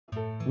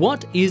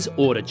What is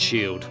Audit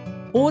Shield?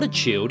 Audit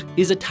Shield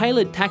is a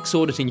tailored tax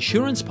audit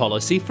insurance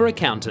policy for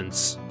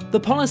accountants. The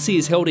policy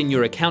is held in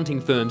your accounting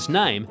firm's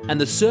name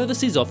and the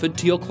service is offered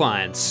to your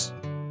clients.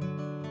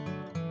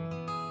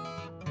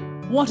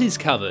 What is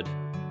covered?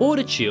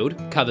 Audit Shield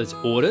covers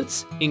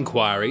audits,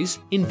 inquiries,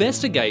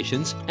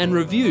 investigations and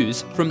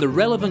reviews from the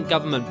relevant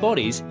government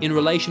bodies in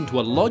relation to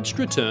a lodged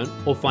return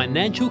or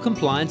financial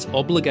compliance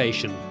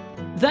obligation.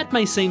 That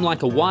may seem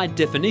like a wide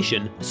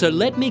definition, so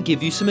let me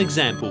give you some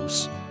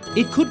examples.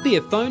 It could be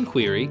a phone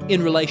query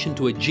in relation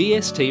to a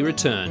GST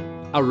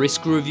return, a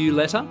risk review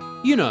letter,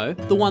 you know,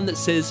 the one that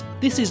says,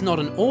 "This is not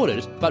an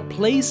audit, but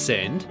please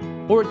send,"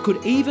 or it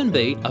could even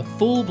be a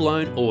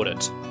full-blown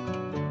audit.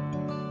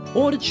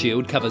 Audit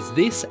Shield covers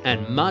this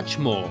and much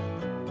more.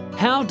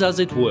 How does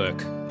it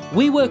work?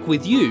 We work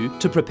with you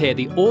to prepare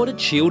the Audit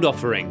Shield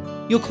offering.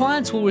 Your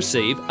clients will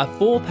receive a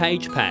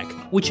 4-page pack,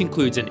 which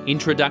includes an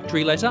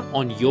introductory letter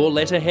on your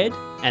letterhead,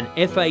 an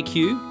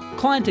FAQ,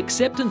 client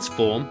acceptance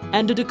form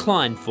and a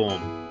decline form.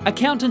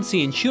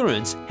 Accountancy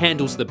Insurance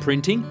handles the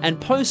printing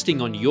and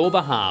posting on your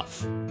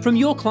behalf. From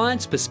your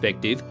client's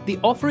perspective, the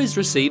offer is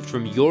received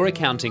from your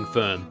accounting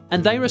firm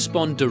and they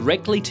respond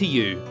directly to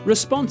you.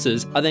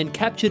 Responses are then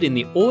captured in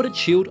the Audit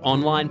Shield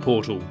online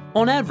portal.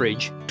 On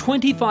average,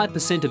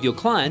 25% of your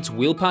clients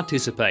will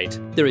participate.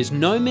 There is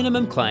no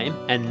minimum claim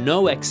and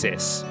no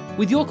excess.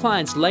 With your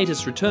client's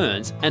latest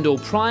returns and all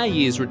prior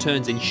year's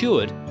returns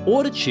insured,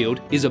 Audit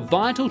Shield is a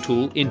vital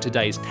tool in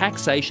today's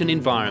taxation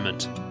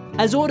environment.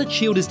 As Audit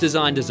Shield is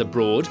designed as a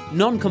broad,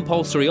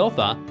 non-compulsory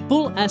offer,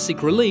 full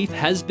ASIC relief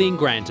has been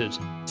granted.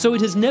 So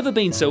it has never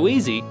been so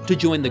easy to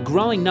join the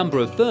growing number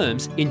of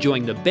firms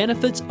enjoying the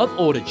benefits of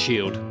Audit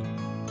Shield.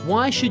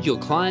 Why should your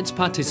clients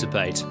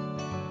participate?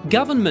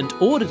 Government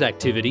audit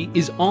activity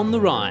is on the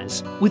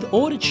rise. With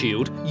Audit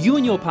Shield, you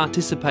and your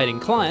participating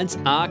clients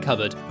are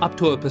covered up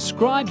to a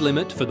prescribed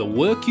limit for the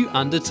work you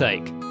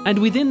undertake. And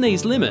within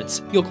these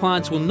limits, your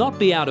clients will not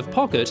be out of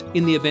pocket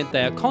in the event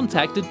they are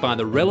contacted by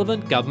the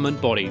relevant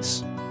government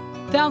bodies.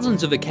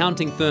 Thousands of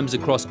accounting firms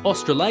across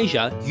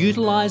Australasia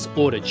utilise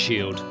Audit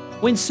Shield.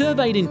 When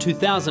surveyed in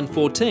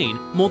 2014,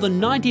 more than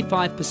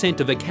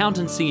 95% of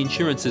Accountancy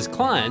Insurance's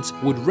clients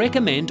would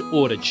recommend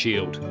Audit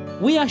Shield.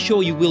 We are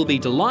sure you will be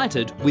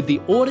delighted with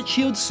the Audit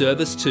Shield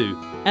service too.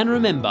 And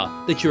remember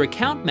that your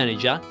account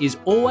manager is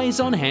always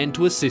on hand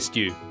to assist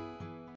you.